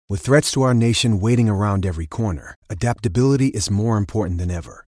With threats to our nation waiting around every corner, adaptability is more important than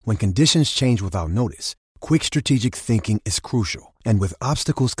ever. When conditions change without notice, quick strategic thinking is crucial. And with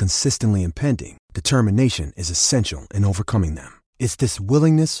obstacles consistently impending, determination is essential in overcoming them. It's this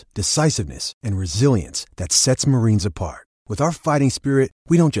willingness, decisiveness, and resilience that sets Marines apart. With our fighting spirit,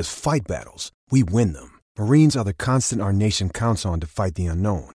 we don't just fight battles, we win them. Marines are the constant our nation counts on to fight the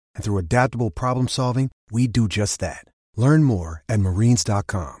unknown. And through adaptable problem solving, we do just that. Learn more at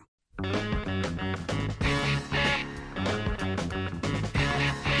marines.com.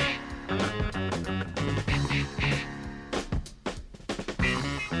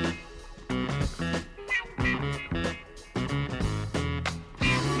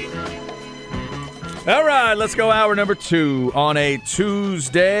 All right, let's go hour number 2 on a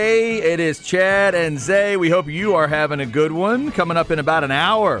Tuesday. It is Chad and Zay. We hope you are having a good one. Coming up in about an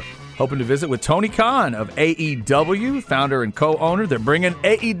hour, hoping to visit with Tony Khan of AEW, founder and co-owner. They're bringing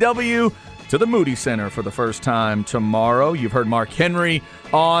AEW to the Moody Center for the first time tomorrow. You've heard Mark Henry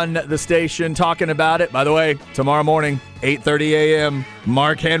on the station talking about it. By the way, tomorrow morning, 8:30 a.m.,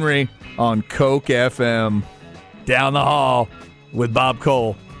 Mark Henry on Coke FM. Down the hall with Bob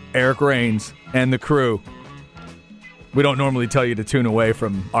Cole, Eric Rains, and the crew. We don't normally tell you to tune away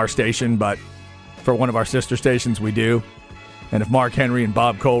from our station, but for one of our sister stations, we do. And if Mark Henry and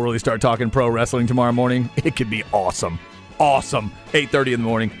Bob Cole really start talking pro wrestling tomorrow morning, it could be awesome. Awesome. 8:30 in the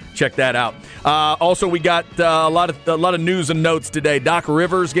morning. Check that out. Also, we got a lot of news and notes today. Doc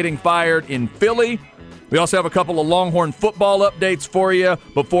Rivers getting fired in Philly. We also have a couple of Longhorn football updates for you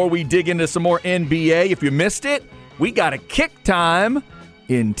before we dig into some more NBA. If you missed it, we got a kick time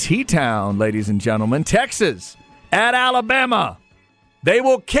in T-Town, ladies and gentlemen. Texas at Alabama. They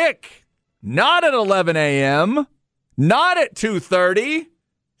will kick not at 11 a.m., not at 2:30,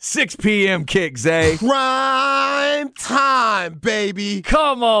 6 p.m. kick, Zay. Prime time, baby.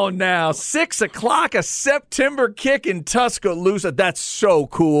 Come on now. 6 o'clock, a September kick in Tuscaloosa. That's so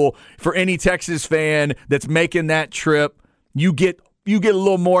cool for any Texas fan that's making that trip. You get a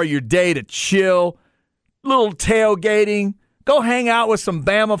little more of your day to chill, little tailgating. Go hang out with some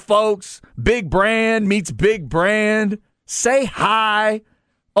Bama folks. Big Brand meets Big Brand. Say hi.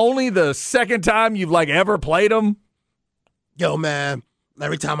 Only the second time you've ever played them. Yo, man.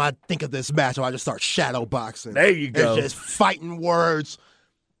 Every time I think of this match, I just start shadow boxing. There you go. It's just fighting words.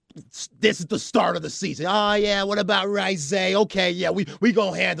 This is the start of the season. Oh, yeah, what about Rice? Okay, yeah, we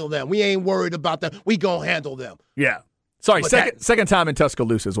gonna handle them. We ain't worried about them. We gonna handle them. Yeah. Sorry, second time in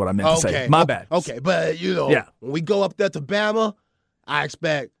Tuscaloosa is what I meant to say. My bad. Okay, but, when we go up there to Bama, I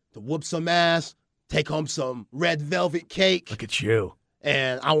expect to whoop some ass, take home some red velvet cake. Look at you.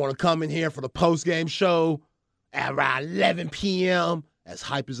 And I want to come in here for the post-game show at around 11 p.m., as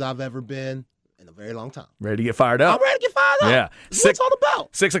hype as I've ever been in a very long time. Ready to get fired up? I'm ready to get fired up. Yeah. That's what it's all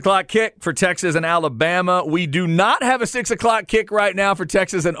about. 6 o'clock kick for Texas and Alabama. We do not have a 6 o'clock kick right now for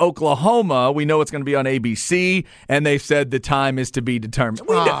Texas and Oklahoma. We know it's going to be on ABC, and they've said the time is to be determined.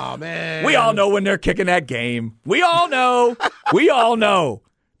 Man. We all know when they're kicking that game. We all know. We all know.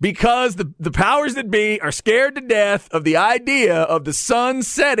 Because the powers that be are scared to death of the idea of the sun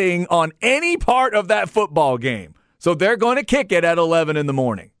setting on any part of that football game. So they're going to kick it at 11 in the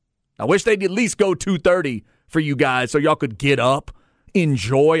morning. I wish they'd at least go 2:30 for you guys so y'all could get up,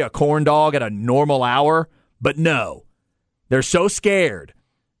 enjoy a corn dog at a normal hour. But no, they're so scared.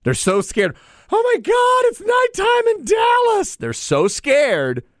 They're so scared. Oh, my God, it's nighttime in Dallas. They're so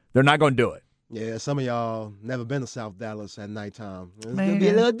scared, they're not going to do it. Yeah, some of y'all never been to South Dallas at nighttime. It's going to be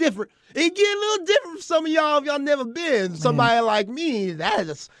a little different. It get a little different for some of y'all if y'all never been. Somebody like me,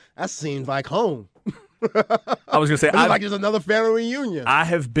 that seems like home. I was going to say, like there's another family reunion. I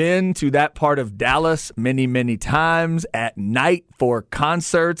have been to that part of Dallas many, many times at night for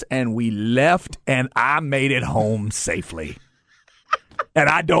concerts, and we left, and I made it home safely. And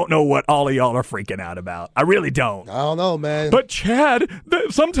I don't know what all of y'all are freaking out about. I really don't. I don't know, man. But, Chad,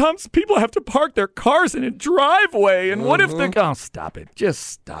 sometimes people have to park their cars in a driveway, and what if they... Oh, stop it. Just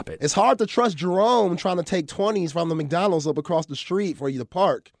stop it. It's hard to trust Jerome trying to take 20s from the McDonald's up across the street for you to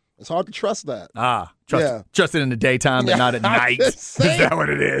park. It's hard to trust that. Trust it in the daytime, but not at night. Is that what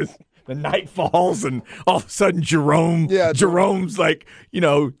it is? The night falls, and all of a sudden Jerome's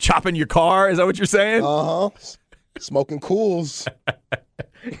chopping your car. Is that what you're saying? Uh-huh. Smoking cools.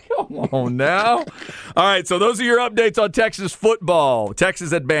 Come on now. All right, so those are your updates on Texas football.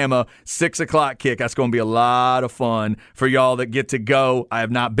 Texas at Bama, 6 o'clock kick. That's going to be a lot of fun for y'all that get to go. I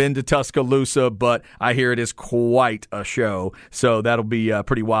have not been to Tuscaloosa, but I hear it is quite a show. So that'll be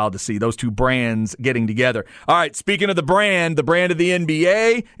pretty wild to see those two brands getting together. All right, speaking of the brand of the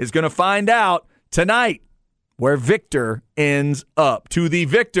NBA is going to find out tonight where Victor ends up. To the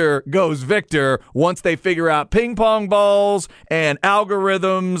victor goes Victor once they figure out ping pong balls and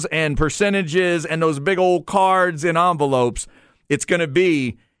algorithms and percentages and those big old cards in envelopes. It's going to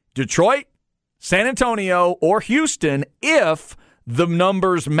be Detroit, San Antonio, or Houston if the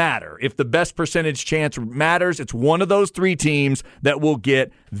numbers matter. If the best percentage chance matters, it's one of those three teams that will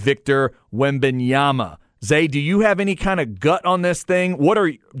get Victor Wembanyama. Zay, do you have any kind of gut on this thing?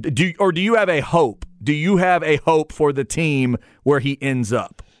 Do you have a hope? Do you have a hope for the team where he ends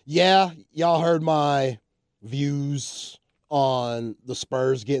up? Yeah, y'all heard my views on the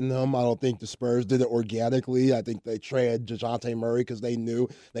Spurs getting him. I don't think the Spurs did it organically. I think they traded DeJounte Murray because they knew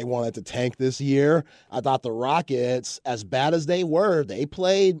they wanted to tank this year. I thought the Rockets, as bad as they were, they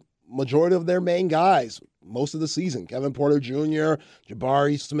played majority of their main guys most of the season. Kevin Porter Jr.,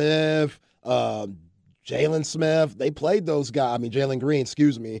 Jabari Smith, Jalen Smith, they played those guys. I mean, Jalen Green,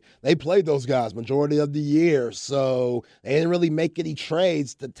 excuse me. They played those guys majority of the year. So they didn't really make any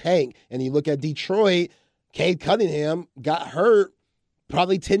trades to tank. And you look at Detroit, Cade Cunningham got hurt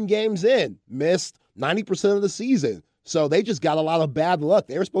probably 10 games in, missed 90% of the season. So they just got a lot of bad luck.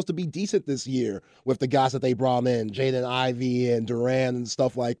 They were supposed to be decent this year with the guys that they brought in, Jaden Ivey and Durant and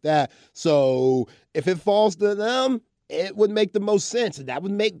stuff like that. So if it falls to them, it would make the most sense. And that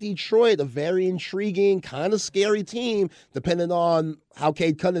would make Detroit a very intriguing, kind of scary team, depending on how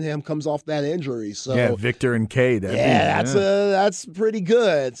Cade Cunningham comes off that injury. So yeah, Victor and Cade. That's pretty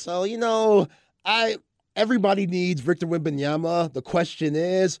good. So, everybody needs Victor Wembanyama. The question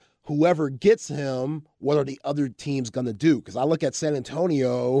is, whoever gets him, what are the other teams going to do? Because I look at San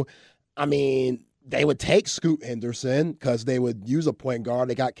Antonio, they would take Scoot Henderson because they would use a point guard.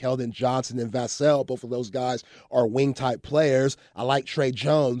 They got Keldon Johnson and Vassell. Both of those guys are wing-type players. I like Trey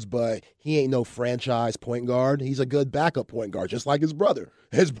Jones, but he ain't no franchise point guard. He's a good backup point guard, just like his brother.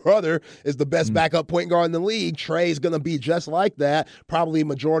 His brother is the best backup point guard in the league. Trey's going to be just like that, probably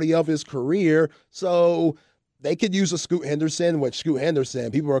majority of his career. So they could use a Scoot Henderson, which Scoot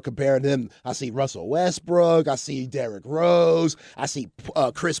Henderson, people are comparing him. I see Russell Westbrook. I see Derrick Rose. I see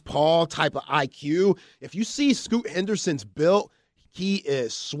Chris Paul type of IQ. If you see Scoot Henderson's built, he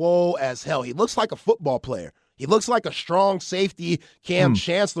is swole as hell. He looks like a football player. He looks like a strong safety Cam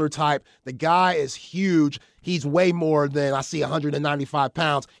Chancellor type. The guy is huge. He's way more than, I see 195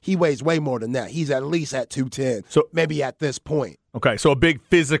 pounds. He weighs way more than that. He's at least at 210, so maybe at this point. Okay, so a big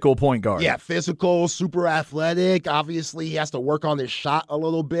physical point guard. Yeah, physical, super athletic. Obviously, he has to work on his shot a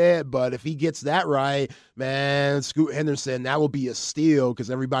little bit, but if he gets that right, man, Scoot Henderson, that will be a steal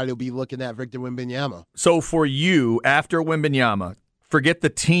because everybody will be looking at Victor Wembanyama. So for you, after Wembanyama, forget the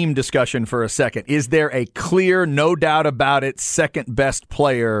team discussion for a second. Is there a clear, no doubt about it, second best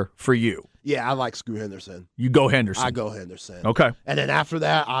player for you? Yeah, I like Scoot Henderson. You go Henderson. I go Henderson. Okay. And then after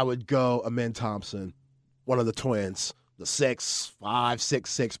that, I would go Amen Thompson, one of the twins, the 6'5",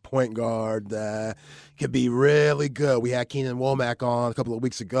 6'6" point guard that could be really good. We had Keenan Womack on a couple of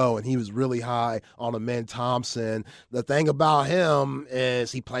weeks ago, and he was really high on Amen Thompson. The thing about him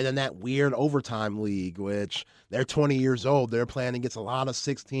is he played in that weird overtime league, which they're 20 years old. They're playing against a lot of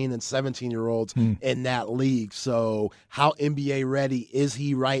 16 and 17-year-olds in that league. So how NBA ready is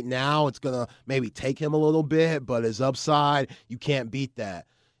he right now? It's going to maybe take him a little bit, but his upside, you can't beat that.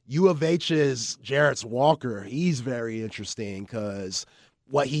 U of H's Jarrett Walker, he's very interesting because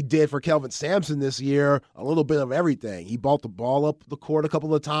what he did for Kelvin Sampson this year, a little bit of everything. He brought the ball up the court a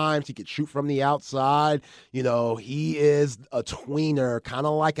couple of times. He could shoot from the outside. He is a tweener, kind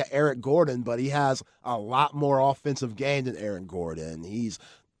of like an Eric Gordon, but he has a lot more offensive game than Eric Gordon. He's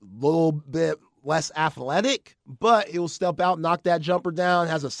a little bit less athletic, but he'll step out, knock that jumper down,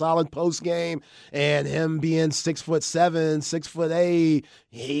 has a solid post game, and him being 6'7", 6'8",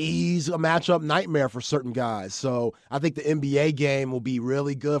 he's a matchup nightmare for certain guys. So I think the NBA game will be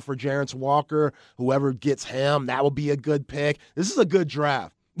really good for Jarrett Walker. Whoever gets him, that will be a good pick. This is a good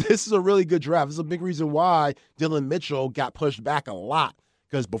draft. This is a really good draft. This is a big reason why Dylan Mitchell got pushed back a lot.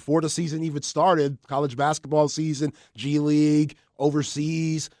 Because before the season even started, college basketball season, G League,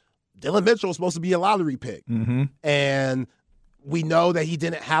 overseas, Dylan Mitchell was supposed to be a lottery pick. And we know that he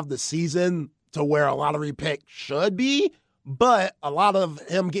didn't have the season to where a lottery pick should be, but a lot of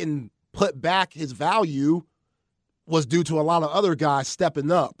him getting put back his value was due to a lot of other guys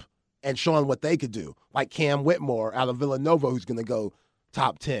stepping up and showing what they could do, like Cam Whitmore out of Villanova, who's going to go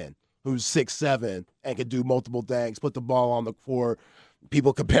top 10, who's 6'7", and could do multiple things, put the ball on the court.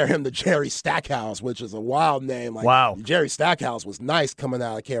 People compare him to Jerry Stackhouse, which is a wild name. Wow. Jerry Stackhouse was nice coming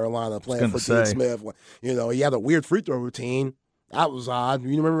out of Carolina playing for Dean Smith. He had a weird free throw routine. That was odd. You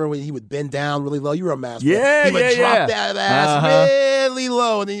remember when he would bend down really low? You were a master. Yeah, He would drop yeah. that ass really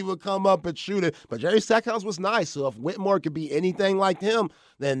low, and then he would come up and shoot it. But Jerry Stackhouse was nice, so if Whitmore could be anything like him,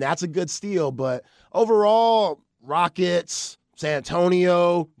 then that's a good steal. But overall, Rockets, San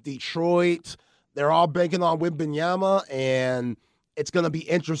Antonio, Detroit, they're all banking on Wembanyama, and it's going to be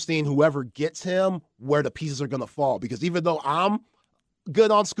interesting, whoever gets him, where the pieces are going to fall. Because even though I'm good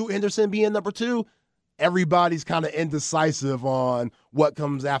on Scoot Henderson being number 2, everybody's kind of indecisive on what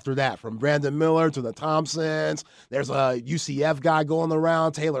comes after that, from Brandon Miller to the Thompsons. There's a UCF guy going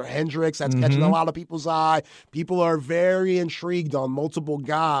around, Taylor Hendricks, that's catching a lot of people's eye. People are very intrigued on multiple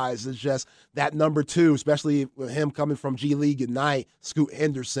guys. It's just that number 2, especially with him coming from G League Ignite, Scoot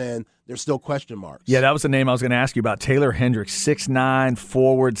Henderson, there's still question marks. Yeah, that was the name I was going to ask you about. Taylor Hendricks, 6'9",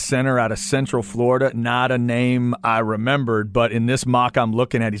 forward center out of Central Florida. Not a name I remembered, but in this mock I'm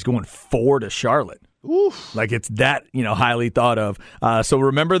looking at, he's going 4 to Charlotte. Oof. Like it's that, highly thought of. So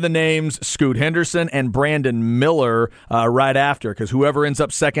remember the names Scoot Henderson and Brandon Miller right after, because whoever ends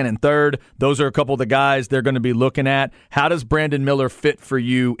up second and third, those are a couple of the guys they're going to be looking at. How does Brandon Miller fit for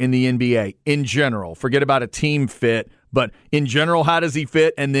you in the NBA in general? Forget about a team fit, but in general, how does he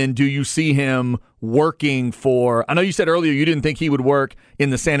fit? And then do you see him working for, I know you said earlier you didn't think he would work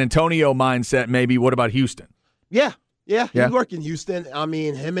in the San Antonio mindset maybe. What about Houston? Yeah, he'd work in Houston. I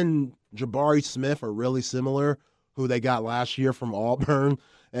mean, him and Jabari Smith are really similar, who they got last year from Auburn,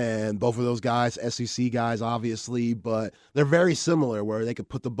 and both of those guys, SEC guys, obviously, but they're very similar, where they could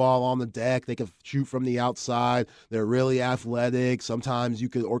put the ball on the deck, they could shoot from the outside, they're really athletic. Sometimes you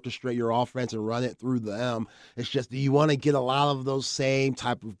could orchestrate your offense and run it through them. It's just, do you want to get a lot of those same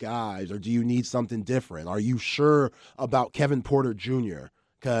type of guys, or do you need something different? Are you sure about Kevin Porter Jr.?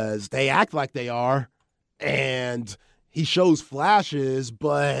 Because they act like they are, and he shows flashes,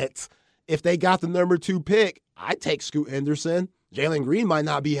 but if they got the number 2 pick, I'd take Scoot Henderson. Jalen Green might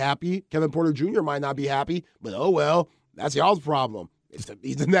not be happy. Kevin Porter Jr. might not be happy, but oh well, that's y'all's problem.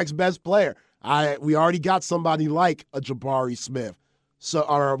 He's the next best player. We already got somebody like a Jabari Smith.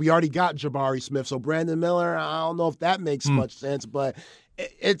 We already got Jabari Smith. So Brandon Miller, I don't know if that makes much sense, but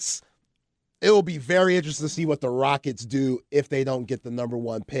it will be very interesting to see what the Rockets do if they don't get the number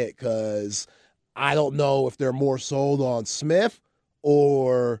 1 pick, because I don't know if they're more sold on Smith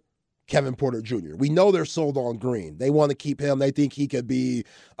or Kevin Porter Jr. We know they're sold on Green. They want to keep him. They think he could be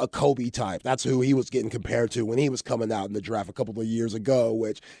a Kobe type. That's who he was getting compared to when he was coming out in the draft a couple of years ago,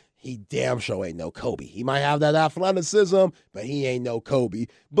 which he damn sure ain't no Kobe. He might have that athleticism, but he ain't no Kobe.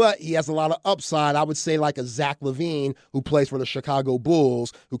 But he has a lot of upside. I would say like a Zach LaVine, who plays for the Chicago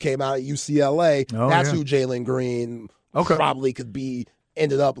Bulls, who came out at UCLA. That's who Jalen Green probably could be,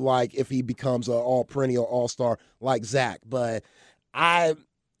 ended up like, if he becomes an all-perennial all-star like Zach. But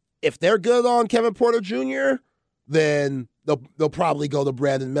if they're good on Kevin Porter Jr., then they'll probably go the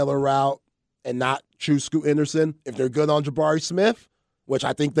Brandon Miller route and not choose Scoot Henderson. If they're good on Jabari Smith, which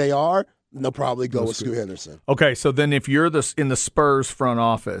I think they are, then they'll probably go with Scoot Henderson. Okay, so then if you're in the Spurs front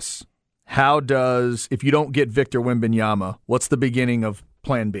office, if you don't get Victor Wembanyama, what's the beginning of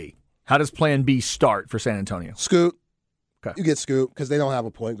Plan B? How does Plan B start for San Antonio? Scoot. Okay. You get Scoot because they don't have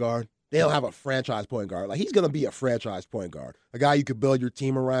a point guard. They don't have a franchise point guard. Like, he's going to be a franchise point guard, a guy you could build your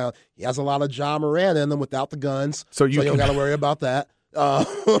team around. He has a lot of Ja Morant in him without the guns, so you don't got to worry about that.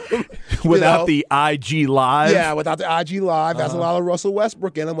 Without the IG Live? Yeah, without the IG Live. Has a lot of Russell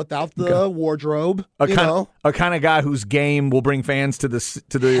Westbrook in him without the wardrobe. A kind of guy whose game will bring fans to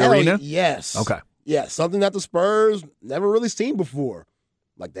the arena? Yes. Okay. Yeah, something that the Spurs never really seen before.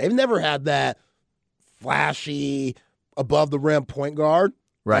 Like, they've never had that flashy, above-the-rim point guard.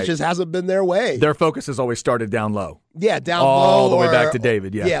 Right. That just hasn't been their way. Their focus has always started down low. Yeah, down low. All the way back to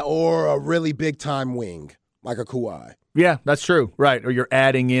David, yeah. Yeah, or a really big-time wing, like a Kawhi. Yeah, that's true. Right. Or you're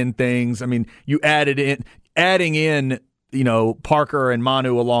adding in things. I mean, adding in, Parker and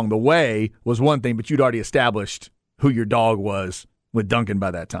Manu along the way was one thing, but you'd already established who your dog was with Duncan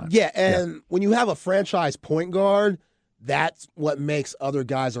by that time. Yeah, and when you have a franchise point guard, that's what makes other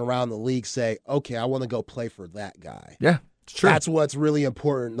guys around the league say, okay, I want to go play for that guy. Yeah. It's true. That's what's really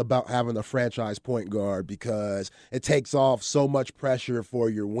important about having a franchise point guard, because it takes off so much pressure for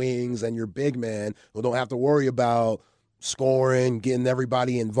your wings and your big men, who don't have to worry about scoring, getting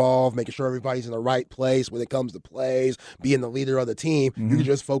everybody involved, making sure everybody's in the right place when it comes to plays, being the leader of the team. You can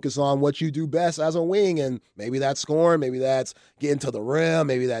just focus on what you do best as a wing, and maybe that's scoring, maybe that's getting to the rim,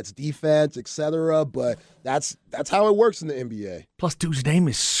 maybe that's defense, etc. But that's how it works in the NBA. Plus, dude's name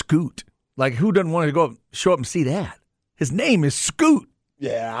is Scoot. Like, who doesn't want to go show up and see that? His name is Scoot.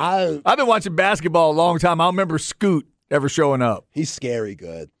 Yeah, I've been watching basketball a long time. I don't remember Scoot ever showing up. He's scary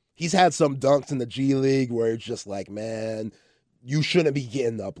good. He's had some dunks in the G League where it's just like, man, you shouldn't be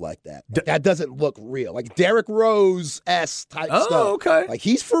getting up like that. Like, that doesn't look real. Like Derrick Rose-esque type stuff. Oh, okay. Like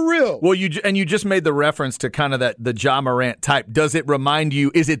he's for real. Well, you just made the reference to kind of the Ja Morant type. Does it remind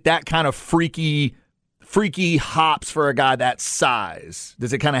you? Is it that kind of freaky hops for a guy that size?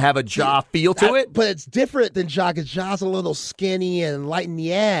 Does it kind of have a Ja feel to it? But it's different than Ja, because Ja's a little skinny and light in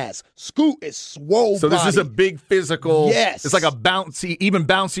the ass. Scoot is swole. So this is a big physical. Yes. It's like a bouncy, even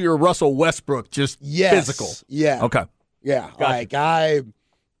bouncier Russell Westbrook, just physical. Yeah. Okay. Yeah. Gotcha.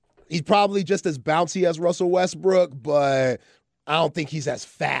 He's probably just as bouncy as Russell Westbrook, but I don't think he's as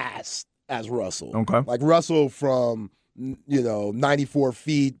fast as Russell. Okay. Like Russell from 94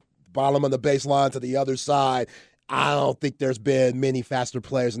 feet, bottom of the baseline to the other side. I don't think there's been many faster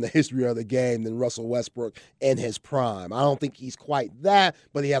players in the history of the game than Russell Westbrook in his prime. I don't think he's quite that,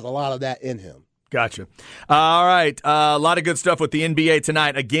 but he has a lot of that in him. Gotcha. All right. A lot of good stuff with the NBA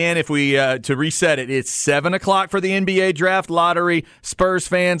tonight. Again, if we to reset it, it's 7 o'clock for the NBA draft lottery. Spurs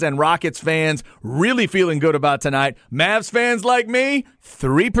fans and Rockets fans really feeling good about tonight. Mavs fans like me,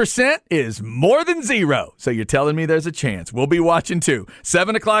 3% is more than zero. So you're telling me there's a chance. We'll be watching too.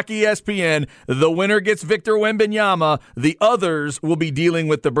 7 o'clock ESPN. The winner gets Victor Wembanyama. The others will be dealing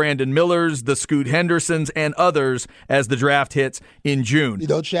with the Brandon Millers, the Scoot Hendersons, and others as the draft hits in June.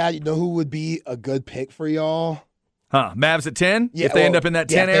 Chad, who would be a good pick for y'all? Mavs at 10? Yeah, if they end up in that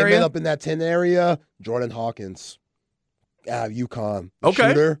 10 if area? they end up in that 10 area, Jordan Hawkins. UConn. Okay.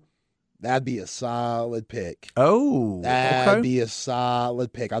 Shooter. That'd be a solid pick. Oh, That'd be a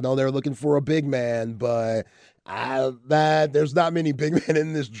solid pick. I know they're looking for a big man, but there's not many big men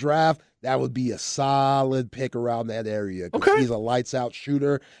in this draft. That would be a solid pick around that area. Okay. He's a lights-out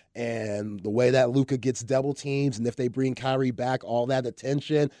shooter, and the way that Luka gets double teams, and if they bring Kyrie back, all that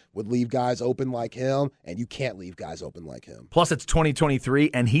attention would leave guys open like him, and you can't leave guys open like him. Plus, it's 2023,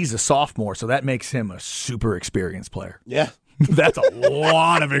 and he's a sophomore, so that makes him a super experienced player. Yeah. That's a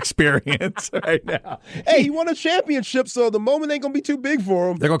lot of experience right now. Hey, he won a championship, so the moment ain't going to be too big for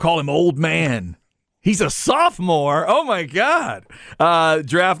him. They're going to call him old man. He's a sophomore. Oh, my God.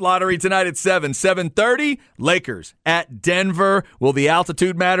 Draft lottery tonight at 7. 7:30, Lakers at Denver. Will the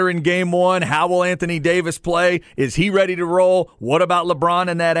altitude matter in game one? How will Anthony Davis play? Is he ready to roll? What about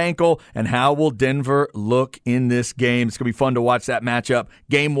LeBron and that ankle? And how will Denver look in this game? It's going to be fun to watch that matchup.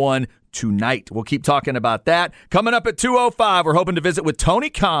 Game one tonight. We'll keep talking about that. Coming up at 2:05, we're hoping to visit with Tony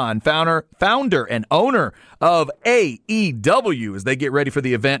Khan, founder and owner of AEW, as they get ready for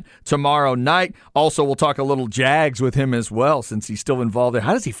the event tomorrow night. Also, we'll talk a little Jags with him as well, since he's still involved there.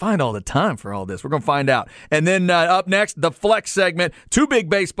 How does he find all the time for all this? We're going to find out. And then up next, the Flex segment. 2 big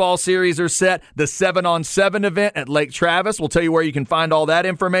baseball series are set. The 7-on-7 event at Lake Travis. We'll tell you where you can find all that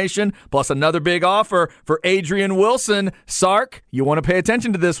information, plus another big offer for Adrian Wilson. Sark, you want to pay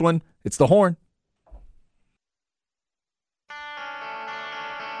attention to this one. It's the Horn.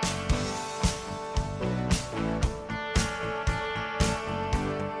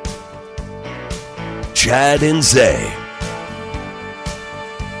 Chad and Zay.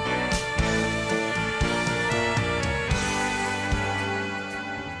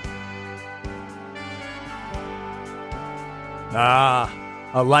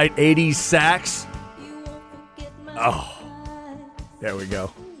 A light 80s sax. Oh, there we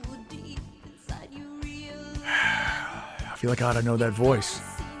go. I feel like I ought to know that voice.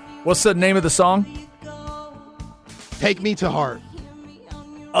 What's the name of the song? Take Me to Heart.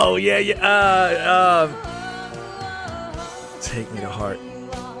 Oh, yeah. Take Me to Heart.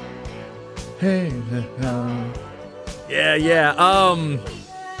 Hey. Yeah.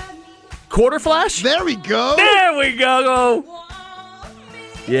 Quarter Flash? There we go. There we go.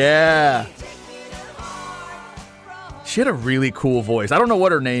 Yeah. She had a really cool voice. I don't know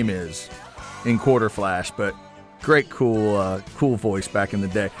what her name is in Quarter Flash, but great, cool voice back in the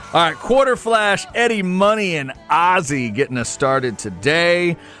day. All right, Quarter Flash, Eddie Money, and Ozzy getting us started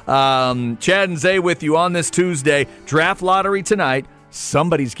today. Chad and Zay with you on this Tuesday. Draft lottery tonight.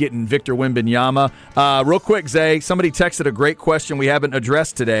 Somebody's getting Victor Wembanyama. Real quick, Zay, somebody texted a great question we haven't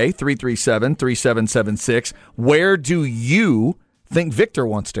addressed today, 337-3776. Where do you think Victor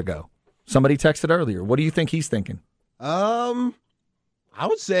wants to go? Somebody texted earlier. What do you think he's thinking? I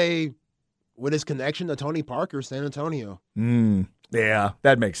would say with his connection to Tony Parker, San Antonio. Yeah,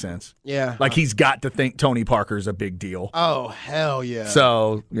 that makes sense. Yeah. Like he's got to think Tony Parker's a big deal. Oh, hell yeah.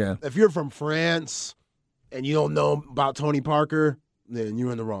 So, yeah. If you're from France and you don't know about Tony Parker, then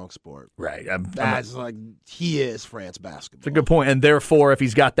you're in the wrong sport. Right. He is France basketball. It's a good point. And therefore, if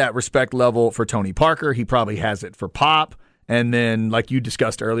he's got that respect level for Tony Parker, he probably has it for Pop. And then, like you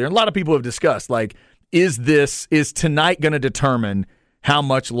discussed earlier, and a lot of people have discussed, like, is tonight going to determine how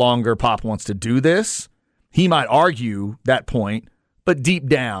much longer Pop wants to do this? he might argue that point, but deep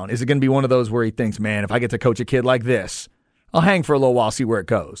down, is it going to be one of those where he thinks, man, if I get to coach a kid like this, I'll hang for a little while, see where it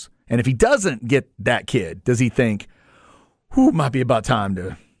goes. And if he doesn't get that kid, does he think, might be about time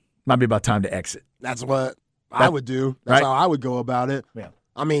to exit? That's what I would do. That's right? how I would go about it. Yeah.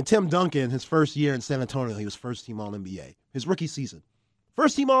 I mean, Tim Duncan, his first year in San Antonio, he was first team All-NBA. His rookie season.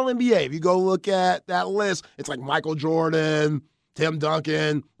 First team All-NBA. If you go look at that list, it's like Michael Jordan, Tim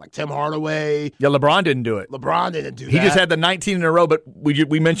Duncan, like Tim Hardaway. Yeah, LeBron didn't do it. LeBron didn't do that. He just had the 19 in a row, but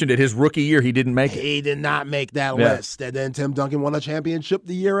we mentioned it. His rookie year, he didn't make it. He did not make that list. And then Tim Duncan won a championship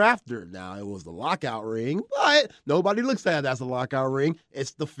the year after. Now, it was the lockout ring, but nobody looks at it as a lockout ring.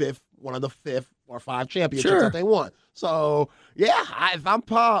 It's one of the fifth or five championships that they won. So, yeah, if I'm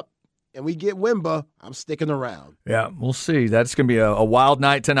Pop and we get Wemba, I'm sticking around. Yeah, we'll see. That's going to be a wild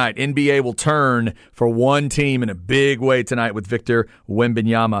night tonight. NBA will turn for one team in a big way tonight with Victor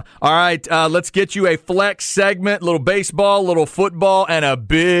Wembanyama. All right, let's get you a flex segment, a little baseball, a little football, and a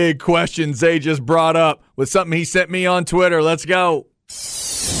big question Zay just brought up with something he sent me on Twitter. Let's go.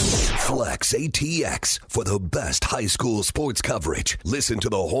 Flex ATX for the best high school sports coverage. Listen to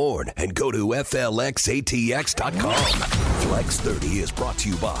the Horn and go to FLXATX.com. Flex 30 is brought to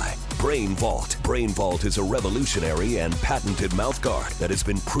you by Brain Vault. Brain Vault is a revolutionary and patented mouthguard that has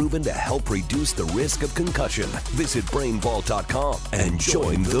been proven to help reduce the risk of concussion. Visit BrainVault.com and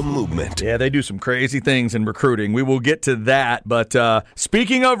join the movement. Yeah, they do some crazy things in recruiting. We will get to that. But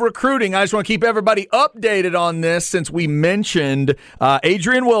speaking of recruiting, I just want to keep everybody updated on this since we mentioned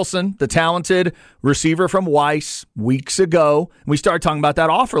Adrian Wilson, the talented receiver from Weiss, weeks ago. We started talking about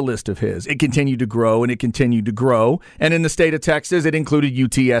that offer list of his. It continued to grow, and it continued to grow. And in the state of Texas, it included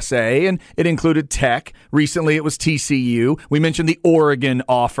UTSA, and it included Tech. Recently, it was TCU. We mentioned the Oregon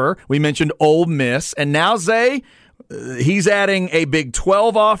offer. We mentioned Ole Miss. And now, Zay, he's adding a Big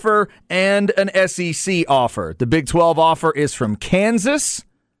 12 offer and an SEC offer. The Big 12 offer is from Kansas.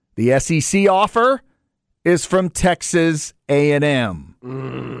 The SEC offer is from Texas A&M.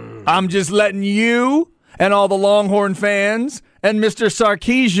 I'm just letting you and all the Longhorn fans and Mr.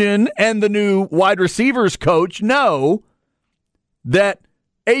 Sarkisian and the new wide receivers coach know that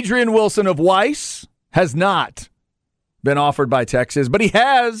Adrian Wilson of Weiss has not been offered by Texas, but he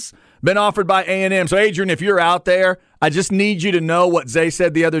has been offered by A&M. So, Adrian, if you're out there, I just need you to know what Zay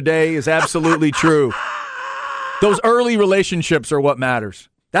said the other day is absolutely true. Those early relationships are what matters.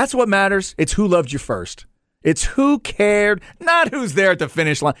 That's what matters. It's who loved you first. It's who cared, not who's there at the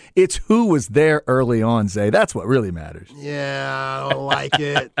finish line. It's who was there early on, Zay. That's what really matters. Yeah, I don't like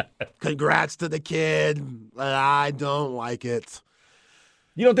it. Congrats to the kid. I don't like it.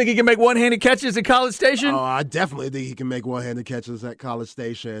 You don't think he can make one-handed catches at College Station? Oh, I definitely think he can make one-handed catches at College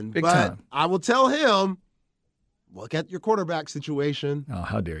Station. Big but time. I will tell him, look at your quarterback situation. Oh,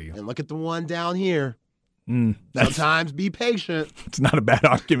 how dare you. And look at the one down here. Sometimes be patient. It's not a bad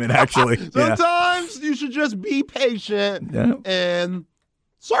argument, actually. Sometimes you should just be patient. Yeah. And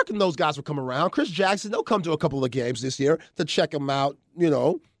Sark and those guys will come around. Chris Jackson, they'll come to a couple of games this year to check them out,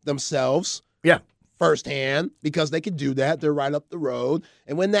 themselves. Yeah. Firsthand, because they can do that. They're right up the road.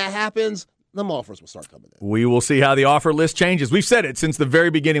 And when that happens, them offers will start coming in. We will see how the offer list changes. We've said it since the very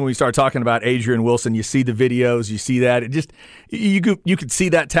beginning when we started talking about Adrian Wilson. You see the videos, you see that. It just you could see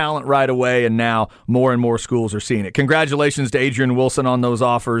that talent right away, and now more and more schools are seeing it. Congratulations to Adrian Wilson on those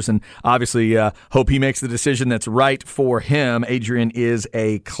offers, and obviously hope he makes the decision that's right for him. Adrian is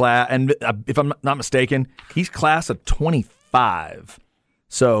a class, and if I'm not mistaken, he's class of 25.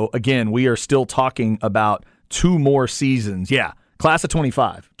 So, again, we are still talking about 2 more seasons. Yeah. Class of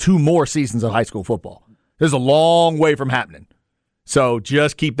 25, 2 more seasons of high school football. There's a long way from happening. So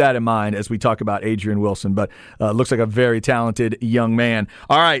just keep that in mind as we talk about Adrian Wilson. But looks like a very talented young man.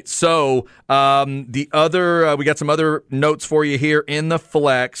 All right, so we got some other notes for you here in the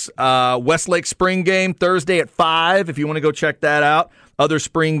flex. Westlake spring game Thursday at 5 if you want to go check that out. Other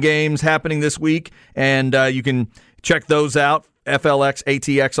spring games happening this week, and you can check those out. FLX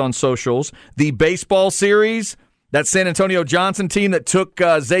ATX on socials. The baseball series, that San Antonio Johnson team that took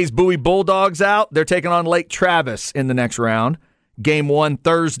Zay's Bowie Bulldogs out, they're taking on Lake Travis in the next round. Game 1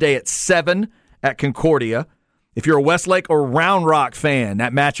 Thursday at 7 at Concordia. If you're a Westlake or Round Rock fan,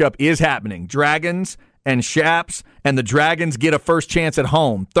 that matchup is happening. Dragons and Shaps, and the Dragons get a first chance at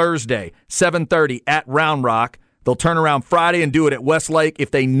home Thursday, 7:30 at Round Rock. They'll turn around Friday and do it at Westlake. If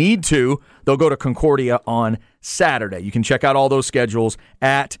they need to, they'll go to Concordia on Saturday. You can check out all those schedules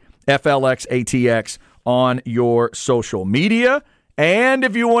at FLXATX on your social media. And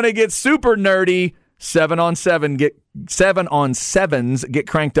if you want to get super nerdy, 7-on-7s get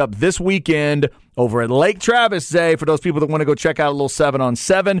cranked up this weekend over at Lake Travis, Zay, for those people that want to go check out a little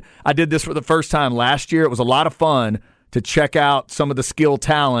 7-on-7. I did this for the first time last year. It was a lot of fun to check out some of the skill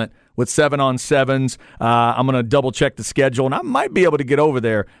talent with 7-on-7s. I'm going to double-check the schedule, and I might be able to get over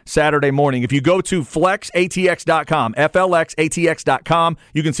there Saturday morning. If you go to flexatx.com, flxatx.com,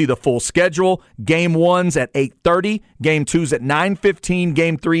 you can see the full schedule. Game 1's at 8:30, Game 2's at 9:15,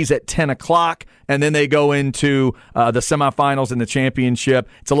 Game 3's at 10 o'clock, and then they go into the semifinals and the championship.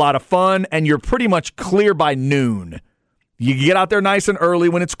 It's a lot of fun, and you're pretty much clear by noon. You get out there nice and early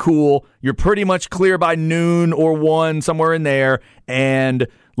when it's cool. You're pretty much clear by noon or 1, somewhere in there, and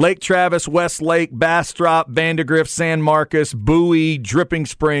Lake Travis, Westlake, Bastrop, Vandergrift, San Marcos, Bowie, Dripping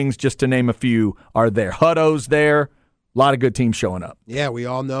Springs, just to name a few, are there. Hutto's there. A lot of good teams showing up. Yeah, we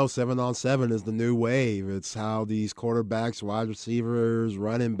all know 7-on-7 is the new wave. It's how these quarterbacks, wide receivers,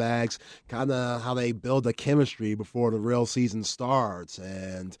 running backs, kind of how they build a chemistry before the real season starts.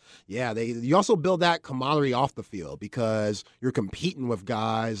 And, yeah, you also build that camaraderie off the field because you're competing with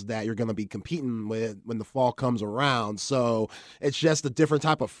guys that you're going to be competing with when the fall comes around. So it's just a different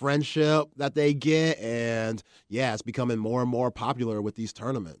type of friendship that they get. And, yeah, it's becoming more and more popular with these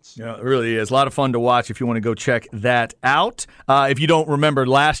tournaments. Yeah, it really is. A lot of fun to watch if you want to go check that out. If you don't remember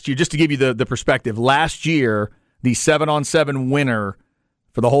last year, just to give you the perspective, last year, the 7-on-7 winner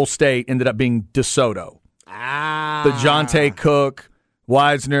for the whole state ended up being DeSoto. The Jonte Cook,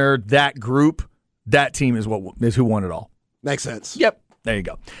 Wisner, that group, that team is who won it all. Makes sense. Yep. There you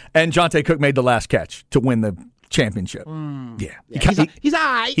go. And Jonte Cook made the last catch to win the championship. Yeah. He's all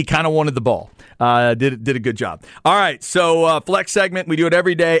right. He kind of wanted the ball. Did a good job. All right, so flex segment, we do it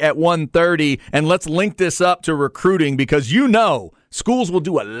every day at 1:30, and let's link this up to recruiting because schools will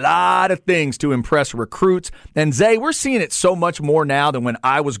do a lot of things to impress recruits. And Zay, we're seeing it so much more now than when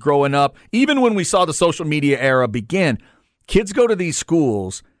I was growing up. Even when we saw the social media era begin, kids go to these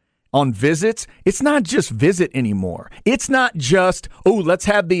schools on visits. It's not just visit anymore. It's not just, let's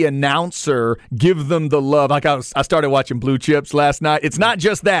have the announcer give them the love. Like I started watching Blue Chips last night. It's not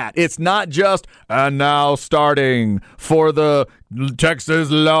just that. It's not just, and now starting for the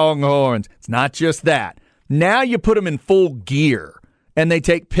Texas Longhorns. It's not just that. Now you put them in full gear, and they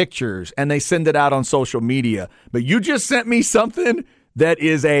take pictures, and they send it out on social media. But you just sent me something that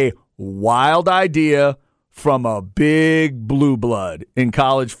is a wild idea from a big blue blood in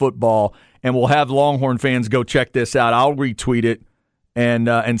college football, and we'll have Longhorn fans go check this out. I'll retweet it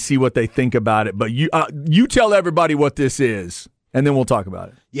and see what they think about it. But you tell everybody what this is, and then we'll talk about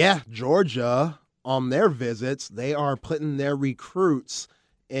it. Yeah, Georgia, on their visits, they are putting their recruits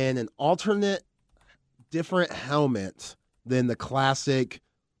in an alternate, different helmet than the classic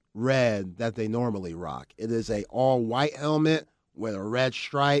red that they normally rock. It is a all-white helmet with a red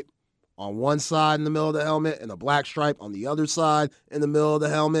stripe on one side in the middle of the helmet and a black stripe on the other side in the middle of the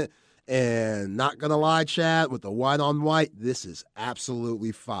helmet. And not going to lie, Chad, with the white on white, this is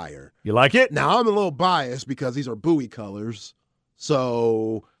absolutely fire. You like it? Now, I'm a little biased because these are Bowie colors.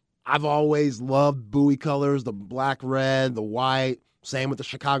 So I've always loved Bowie colors, the black, red, the white. Same with the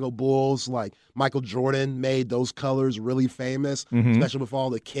Chicago Bulls. Like Michael Jordan made those colors really famous, especially with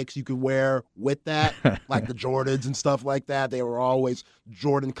all the kicks you could wear with that, like the Jordans and stuff like that. They were always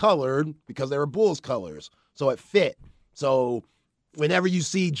Jordan colored because they were Bulls colors. So it fit. So whenever you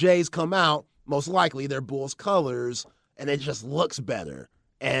see Jays come out, most likely they're Bulls colors, and it just looks better.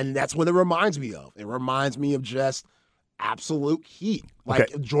 And that's what it reminds me of. It reminds me of just absolute heat.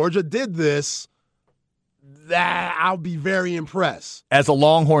 Like if Georgia did this, that I'll be very impressed. As a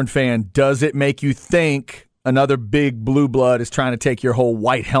Longhorn fan, does it make you think another big blue blood is trying to take your whole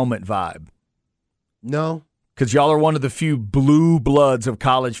white helmet vibe? No. Because y'all are one of the few blue bloods of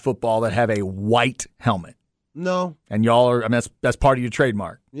college football that have a white helmet. No. And y'all are, that's part of your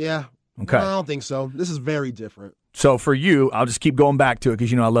trademark. Yeah. Okay. No, I don't think so. This is very different. So for you, I'll just keep going back to it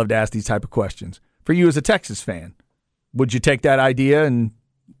because, I love to ask these type of questions. For you as a Texas fan, would you take that idea and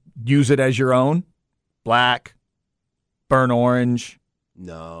use it as your own? Black, burnt orange,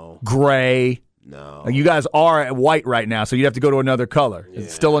 no, gray. No. You guys are at white right now, so you'd have to go to another color. Is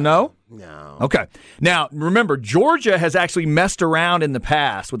it still a no? No. Okay. Now, remember, Georgia has actually messed around in the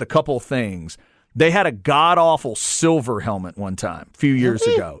past with a couple of things. They had a god-awful silver helmet one time, a few years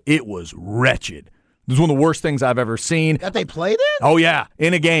ago. It was wretched. It was one of the worst things I've ever seen. That they played in? Oh, yeah,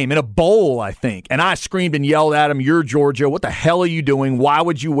 in a game, in a bowl, I think. And I screamed and yelled at them, "You're Georgia. What the hell are you doing? Why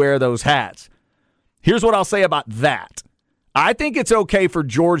would you wear those hats?" Here's what I'll say about that. I think it's okay for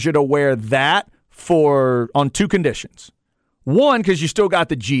Georgia to wear that on two conditions. One, because you still got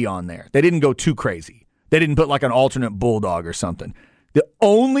the G on there. They didn't go too crazy. They didn't put like an alternate bulldog or something. The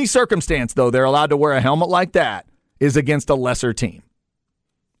only circumstance, though, they're allowed to wear a helmet like that is against a lesser team.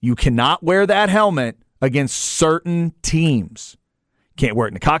 You cannot wear that helmet against certain teams. Can't wear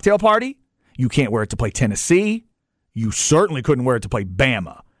it in a cocktail party. You can't wear it to play Tennessee. You certainly couldn't wear it to play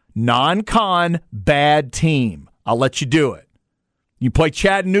Bama. Non-con, bad team. I'll let you do it. You play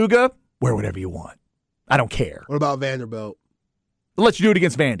Chattanooga, wear whatever you want. I don't care. What about Vanderbilt? I'll let you do it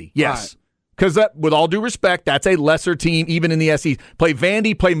against Vandy. Yes. Because with all due respect, that's a lesser team, even in the SEC. Play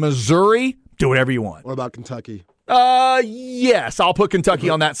Vandy, play Missouri, do whatever you want. What about Kentucky? Yes, I'll put Kentucky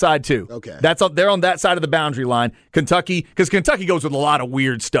on that side too. Okay. They're on that side of the boundary line. Kentucky, because Kentucky goes with a lot of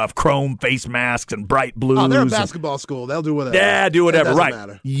weird stuff, chrome face masks and bright blues. Oh, they're a basketball school. They'll do whatever. Yeah, do whatever. It doesn't Right.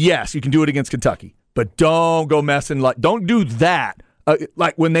 matter. Yes, you can do it against Kentucky, but don't go messing don't do that.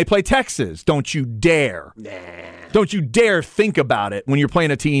 Like when they play Texas, don't you dare. Nah. Don't you dare think about it when you're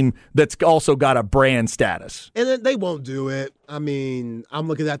playing a team that's also got a brand status. And then they won't do it. I mean, I'm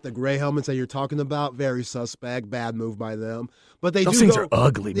looking at the gray helmets that you're talking about. Very suspect. Bad move by them. But Those things are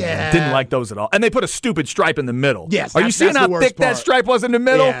ugly, man. Yeah. Didn't like those at all. And they put a stupid stripe in the middle. Yes. Are you seeing how thick that stripe was in the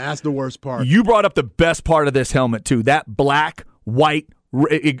middle? Yeah, that's the worst part. You brought up the best part of this helmet, too. That black, white,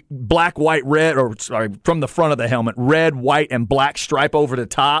 red, or sorry, from the front of the helmet, red, white, and black stripe over the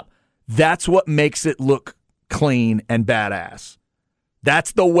top. That's what makes it look clean and badass.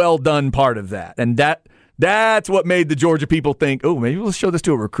 That's the well done part of that. And that's what made the Georgia people think, oh, maybe let's show this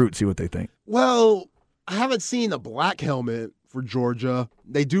to a recruit, see what they think. Well, I haven't seen a black helmet for Georgia.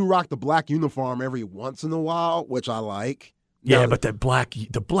 They do rock the black uniform every once in a while, which I like. Yeah, but the black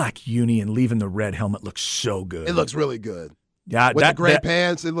uni and leaving the red helmet looks so good. It looks really good. Yeah, with the gray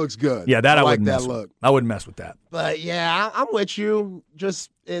pants, it looks good. Yeah, I like wouldn't that mess look. I wouldn't mess with that. But yeah, I'm with you. Just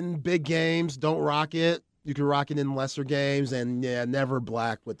in big games, don't rock it. You can rock it in lesser games, and yeah, never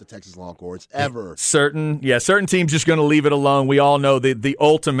black with the Texas Longhorns ever. Certain teams just going to leave it alone. We all know the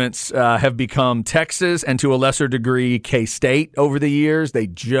ultimates have become Texas and to a lesser degree K-State over the years. They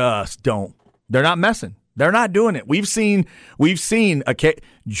just don't. They're not messing. They're not doing it. We've seen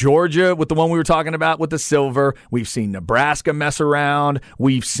Georgia with the one we were talking about with the silver. We've seen Nebraska mess around.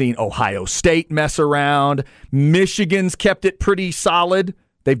 We've seen Ohio State mess around. Michigan's kept it pretty solid.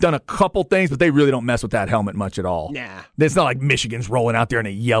 They've done a couple things, but they really don't mess with that helmet much at all. Nah. It's not like Michigan's rolling out there in a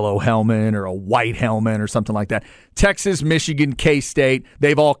yellow helmet or a white helmet or something like that. Texas, Michigan, K-State,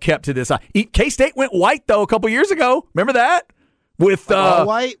 they've all kept to this. K-State went white, though, a couple years ago. Remember that? With all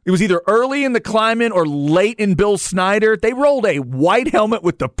white? It was either early in the climate or late in Bill Snyder. They rolled a white helmet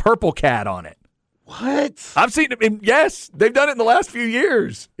with the purple cat on it. What? I've seen it. Yes, they've done it in the last few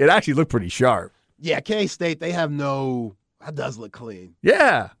years. It actually looked pretty sharp. Yeah, K-State, they have no... That does look clean.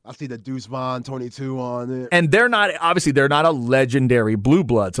 Yeah. I see the Deuce Vaughn 22 on it. And they're not a legendary blue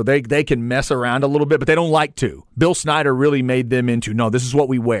blood, so they can mess around a little bit, but they don't like to. Bill Snyder really made them into, no, this is what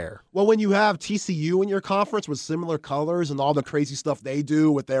we wear. Well, when you have TCU in your conference with similar colors and all the crazy stuff they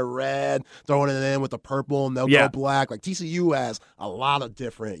do with their red, throwing it in with the purple, and they'll go black. Like TCU has a lot of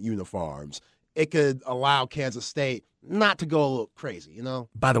different uniforms. It could allow Kansas State not to go a little crazy, you know?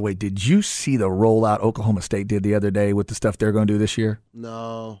 By the way, did you see the rollout Oklahoma State did the other day with the stuff they're going to do this year?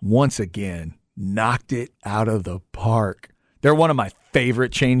 No. Once again, knocked it out of the park. They're one of my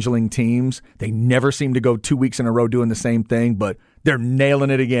favorite changeling teams. They never seem to go 2 weeks in a row doing the same thing, but they're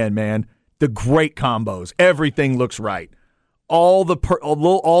nailing it again, man. The great combos. Everything looks right. All the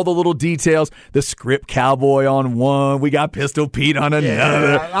little details. The script cowboy on one. We got Pistol Pete on another.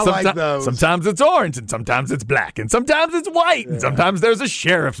 Yeah, I like those. Sometimes it's orange, and sometimes it's black, and sometimes it's white, and sometimes there's a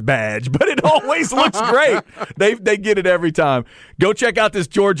sheriff's badge. But it always looks great. They get it every time. Go check out this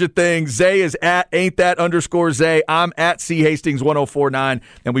Georgia thing. Zay is at @ain'tthat_Zay. I'm at C Hastings 1049,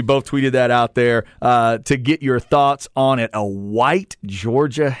 and we both tweeted that out there to get your thoughts on it. A white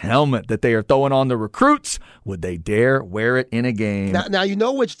Georgia helmet that they are throwing on the recruits. Would they dare wear it in a game? Now, you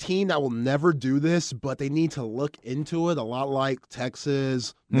know which team that will never do this, but they need to look into it, a lot like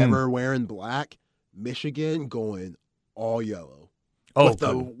Texas, never wearing black. Michigan going all yellow. Oh,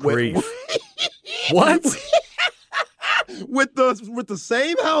 grief. What? with the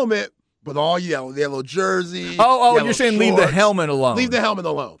same helmet, but all yellow jersey. Oh, you're saying shorts. Leave the helmet alone. Leave the helmet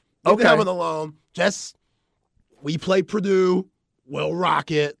alone. Leave the helmet alone. Just, we play Purdue. We'll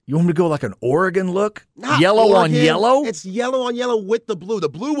rock it. You want me to go like an Oregon look? Not yellow Oregon. on yellow? It's yellow on yellow with the blue. The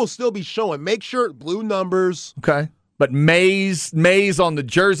blue will still be showing. Make sure blue numbers. Okay. But maize on the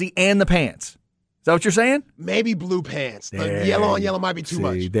jersey and the pants. Is that what you're saying? Maybe blue pants. The yellow on yellow might be too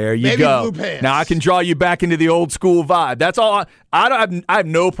much. There you Maybe go. Blue pants. Now I can draw you back into the old school vibe. That's all. I have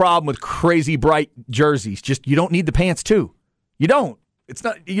no problem with crazy bright jerseys. Just you don't need the pants too. You don't. It's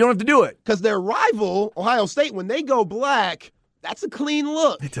not. You don't have to do it. Because their rival, Ohio State, when they go black, That's a clean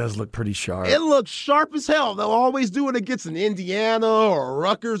look. It does look pretty sharp. It looks sharp as hell. They'll always do it against an Indiana or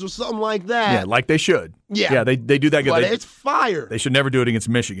Rutgers or something like that. Yeah, like they should. Yeah, they do that good. But it's fire. They should never do it against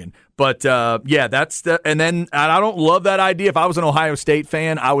Michigan. But yeah, that's the. And then I don't love that idea. If I was an Ohio State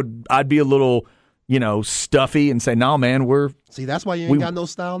fan, I'd be a little, stuffy and say, "No, man, See, that's why you ain't got no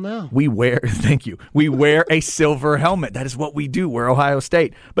style now. We wear, thank you. We wear a silver helmet. That is what we do. We're Ohio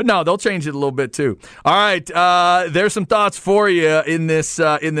State. But no, they'll change it a little bit too. All right, there's some thoughts for you in this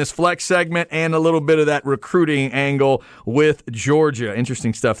flex segment and a little bit of that recruiting angle with Georgia.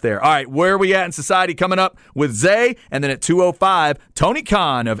 Interesting stuff there. All right, where are we at in society? Coming up with Zay, and then at 2:05, Tony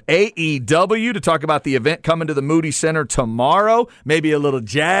Khan of AEW to talk about the event coming to the Moody Center tomorrow. Maybe a little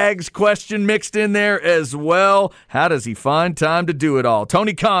Jags question mixed in there as well. How does he find time to do it all?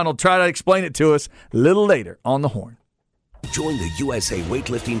 Tony Khan will try to explain it to us a little later on the Horn. Join the USA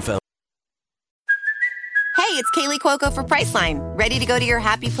Weightlifting Foundation. Hey, it's Kaylee Cuoco for Priceline. Ready to go to your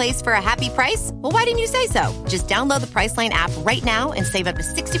happy place for a happy price? Well, why didn't you say so? Just download the Priceline app right now and save up to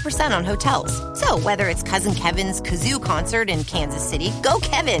 60% on hotels. So whether it's Cousin Kevin's Kazoo Concert in Kansas City, go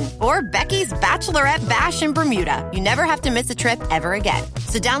Kevin, or Becky's Bachelorette Bash in Bermuda, you never have to miss a trip ever again.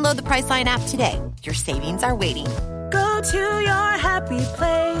 So download the Priceline app today. Your savings are waiting. Go to your happy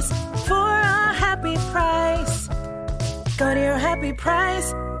place for a happy price. Go to your happy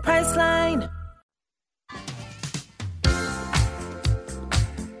price, Priceline.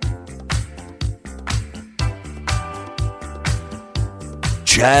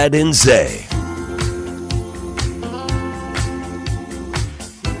 Chad and Zay.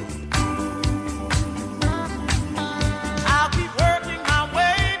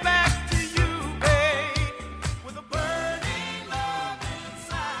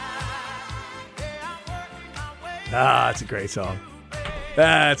 It's a great song.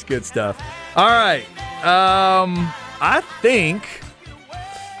 That's good stuff. All right. I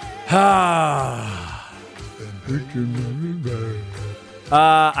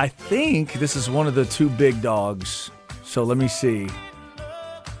think this is one of the two big dogs. So let me see.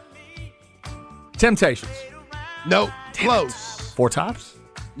 Temptations. Nope. Close. Four Tops?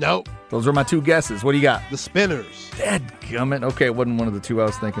 Nope. Those are my two guesses. What do you got? The Spinners. Dadgummit. Okay, it wasn't one of the two I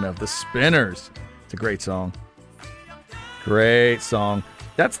was thinking of. The Spinners. It's a great song. Great song.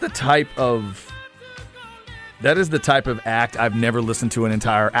 That is the type of act I've never listened to an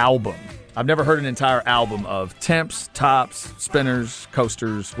entire album. I've never heard an entire album of temps, tops, spinners,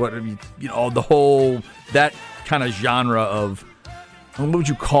 coasters, the whole, that kind of genre of, what would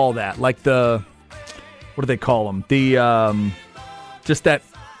you call that? Like what do they call them? Just that.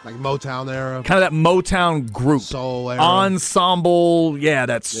 Like Motown era. Kind of that Motown group. Soul era. Ensemble. Yeah,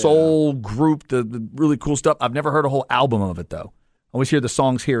 that soul group, the really cool stuff. I've never heard a whole album of it, though. I always hear the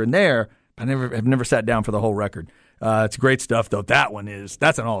songs here and there, but I've never sat down for the whole record. It's great stuff, though. That's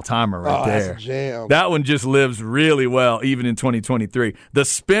an all-timer right there. That's a jam. That one just lives really well, even in 2023. The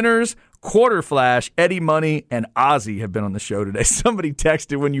Spinners, Quarter Flash, Eddie Money, and Ozzy have been on the show today. Somebody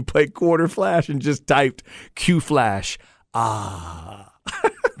texted when you played Quarter Flash and just typed Q Flash.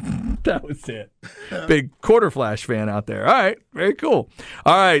 That was it. Big Quarter Flash fan out there. All right. Very cool.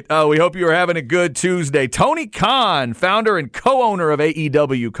 All right. We hope you are having a good Tuesday. Tony Khan, founder and co-owner of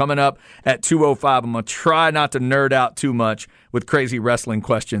AEW, coming up at 2:05. I'm going to try not to nerd out too much with crazy wrestling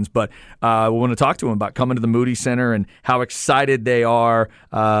questions, but we want to talk to him about coming to the Moody Center and how excited they are,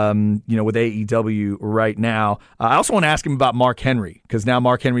 with AEW right now. I also want to ask him about Mark Henry, because now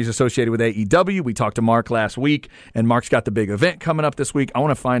Mark Henry is associated with AEW. We talked to Mark last week, and Mark's got the big event coming up this week. I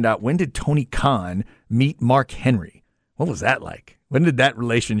want to find out, when did Tony Khan meet Mark Henry? What was that like? When did that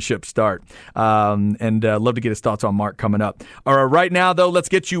relationship start? And love to get his thoughts on Mark coming up. All right, right now, though, let's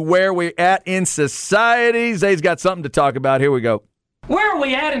get you where we're at in society. Zay's got something to talk about. Here we go. Where are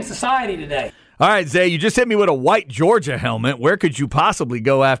we at in society today? All right, Zay, you just hit me with a white Georgia helmet. Where could you possibly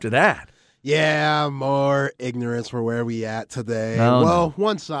go after that? Yeah, more ignorance for where we at today.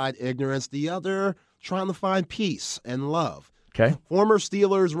 One side ignorance, the other trying to find peace and love. Okay. Former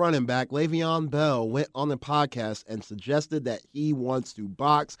Steelers running back Le'Veon Bell went on the podcast and suggested that he wants to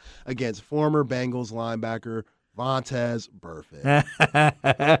box against former Bengals linebacker Vontaze Burfict.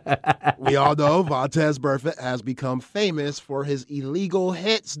 We all know Vontaze Burfict has become famous for his illegal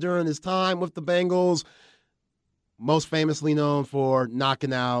hits during his time with the Bengals, most famously known for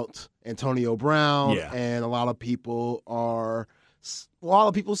knocking out Antonio Brown, and a lot of people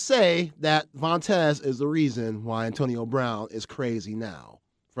say that Vontaze is the reason why Antonio Brown is crazy now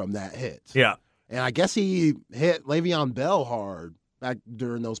from that hit. Yeah. And I guess he hit Le'Veon Bell hard back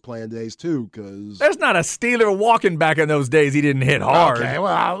during those playing days, too, because... There's not a Steeler walking back in those days he didn't hit hard. Okay,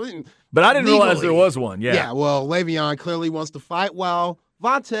 well, But I didn't realize legally. there was one. Yeah. Yeah, well, Le'Veon clearly wants to fight, while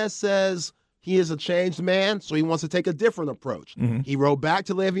Vontaze says he is a changed man, so he wants to take a different approach. Mm-hmm. He wrote back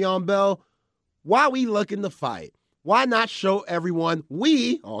to Le'Veon Bell, why we looking to fight? Why not show everyone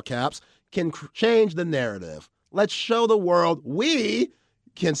we, all caps, can change the narrative? Let's show the world we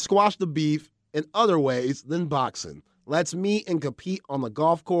can squash the beef in other ways than boxing. Let's meet and compete on the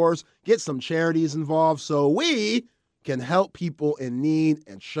golf course, get some charities involved so we can help people in need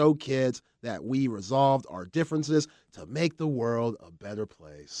and show kids that we resolved our differences to make the world a better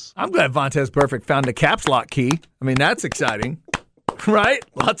place. I'm glad Vontaze Burfict found a caps lock key. I mean, that's exciting. Right?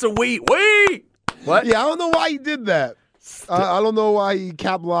 Lots of we. What? Yeah, I don't know why he did that. I don't know why he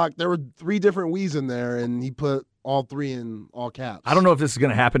cap locked. There were 3 different we's in there, and he put all 3 in all caps. I don't know if this is going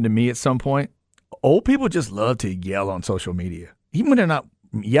to happen to me at some point. Old people just love to yell on social media. Even when they're not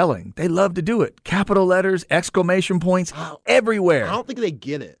yelling, they love to do it. Capital letters, exclamation points, everywhere. I don't think they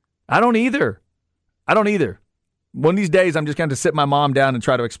get it. I don't either. One of these days, I'm just going to sit my mom down and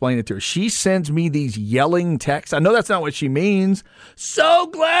try to explain it to her. She sends me these yelling texts. I know that's not what she means. So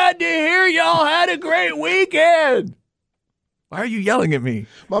glad to hear y'all had a great weekend. Why are you yelling at me?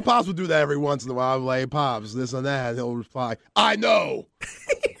 My pops would do that every once in a while. I'm like, Pops, this and that. And he'll reply, I know.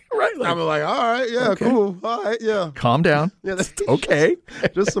 Right. I'm like, all right, yeah, Okay. cool. All right, yeah. Calm down. Yeah, that's Okay.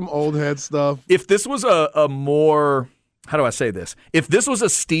 just some old head stuff. If this was a more, how do I say this? If this was a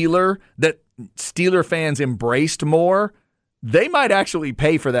Steeler that Steeler fans embraced more, they might actually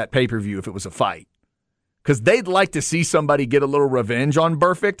pay for that pay-per-view if it was a fight. Because they'd like to see somebody get a little revenge on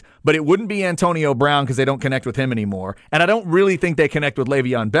Burfict, but it wouldn't be Antonio Brown because they don't connect with him anymore. And I don't really think they connect with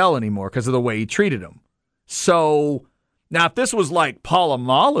Le'Veon Bell anymore because of the way he treated him. So now if this was like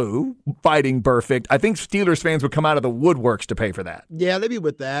Polamalu fighting Burfict, I think Steelers fans would come out of the woodworks to pay for that. Yeah, they'd be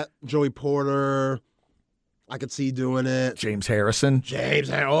with that. Joey Porter, I could see doing it. James Harrison.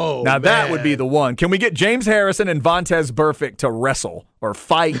 Oh, Now man. that would be the one. Can we get James Harrison and Vontaze Burfict to wrestle or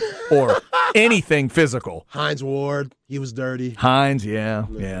fight or anything physical? Hines Ward, he was dirty. Hines, yeah.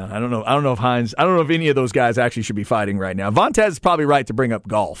 I don't know if any of those guys actually should be fighting right now. Vontaze is probably right to bring up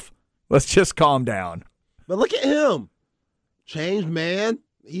golf. Let's just calm down. But look at him. Changed man.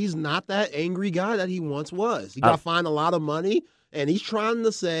 He's not that angry guy that he once was. He got fined a lot of money. And he's trying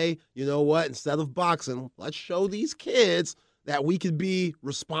to say, you know what, instead of boxing, let's show these kids that we could be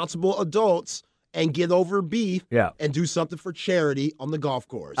responsible adults and get over beef and do something for charity on the golf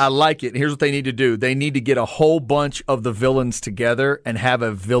course. I like it. Here's what they need to do. They need to get a whole bunch of the villains together and have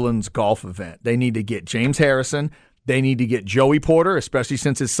a villains golf event. They need to get James Harrison. They need to get Joey Porter, especially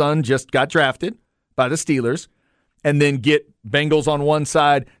since his son just got drafted by the Steelers. And then get Bengals on one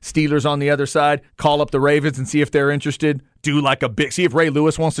side, Steelers on the other side, call up the Ravens and see if they're interested. Do like see if Ray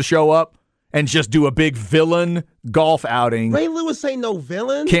Lewis wants to show up and just do a big villain golf outing. Ray Lewis ain't no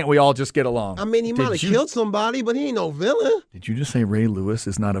villain. Can't we all just get along? I mean, he might have killed somebody, but he ain't no villain. Did you just say Ray Lewis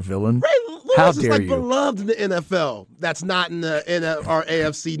is not a villain? Ray Lewis How is dare like you? beloved in the NFL. That's not in our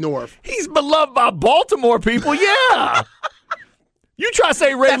AFC North. He's beloved by Baltimore people, yeah. You try to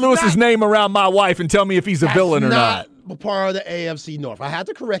say Ray Lewis's name around my wife and tell me if he's a villain or not. That's part of the AFC North. I had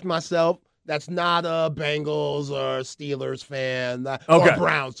to correct myself. That's not a Bengals or Steelers fan or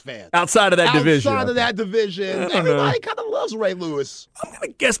Browns fan. Outside of that division. Outside of that division. Everybody kind of loves Ray Lewis. I'm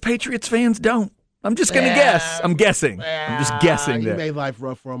going to guess Patriots fans don't. I'm just going to guess. I'm guessing. I'm just guessing He there. made life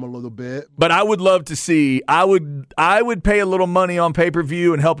rough for him a little bit. But I would love to see. I would pay a little money on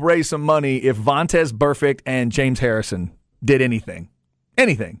pay-per-view and help raise some money if Vontaze Burfict and James Harrison did anything.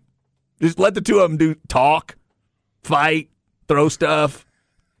 Anything. Just let the two of them talk, fight, throw stuff,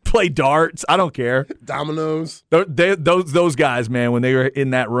 play darts. I don't care. Dominoes. Those guys, man, when they were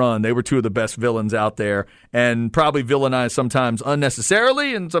in that run, they were two of the best villains out there, and probably villainized sometimes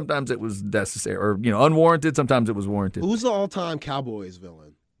unnecessarily, and sometimes it was necessary, or unwarranted. Sometimes it was warranted. Who's the all-time Cowboys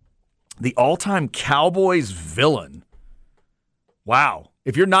villain? The all-time Cowboys villain. Wow.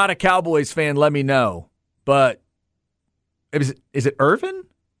 If you're not a Cowboys fan, let me know. But is it Irvin?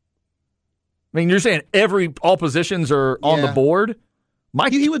 I mean, you're saying all positions are on the board?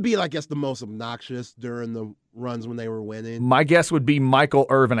 He would be, I guess, the most obnoxious during the runs when they were winning. My guess would be Michael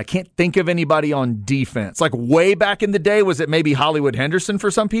Irvin. I can't think of anybody on defense. Like way back in the day, was it maybe Hollywood Henderson for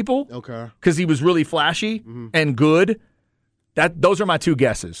some people? Okay. Because he was really flashy and good. Those are my two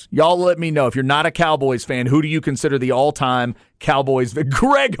guesses. Y'all let me know. If you're not a Cowboys fan, who do you consider the all-time Cowboys?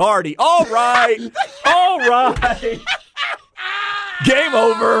 Greg Hardy. All right. All right. Game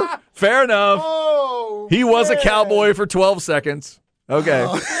over. Fair enough. Oh, he was a Cowboy for 12 seconds. Okay.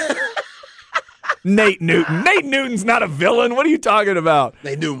 Nate Newton. Nate Newton's not a villain. What are you talking about?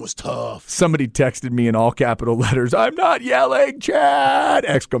 Nate Newton was tough. Somebody texted me in all capital letters, "I'm not yelling, Chad!"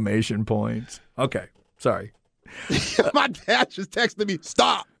 Exclamation points. Okay, sorry. My dad just texted me,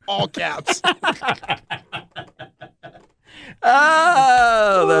 "Stop!" All caps.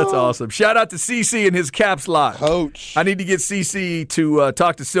 Oh, that's awesome. Shout out to CC and his caps lock. Coach. I need to get CC to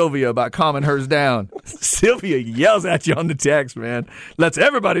talk to Sylvia about calming hers down. Sylvia yells at you on the text, man. Lets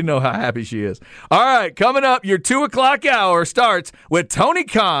everybody know how happy she is. All right, coming up, your 2 o'clock hour starts with Tony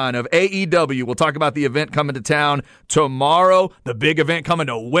Khan of AEW. We'll talk about the event coming to town tomorrow, the big event coming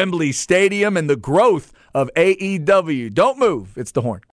to Wembley Stadium, and the growth of AEW. Don't move. It's The Horn.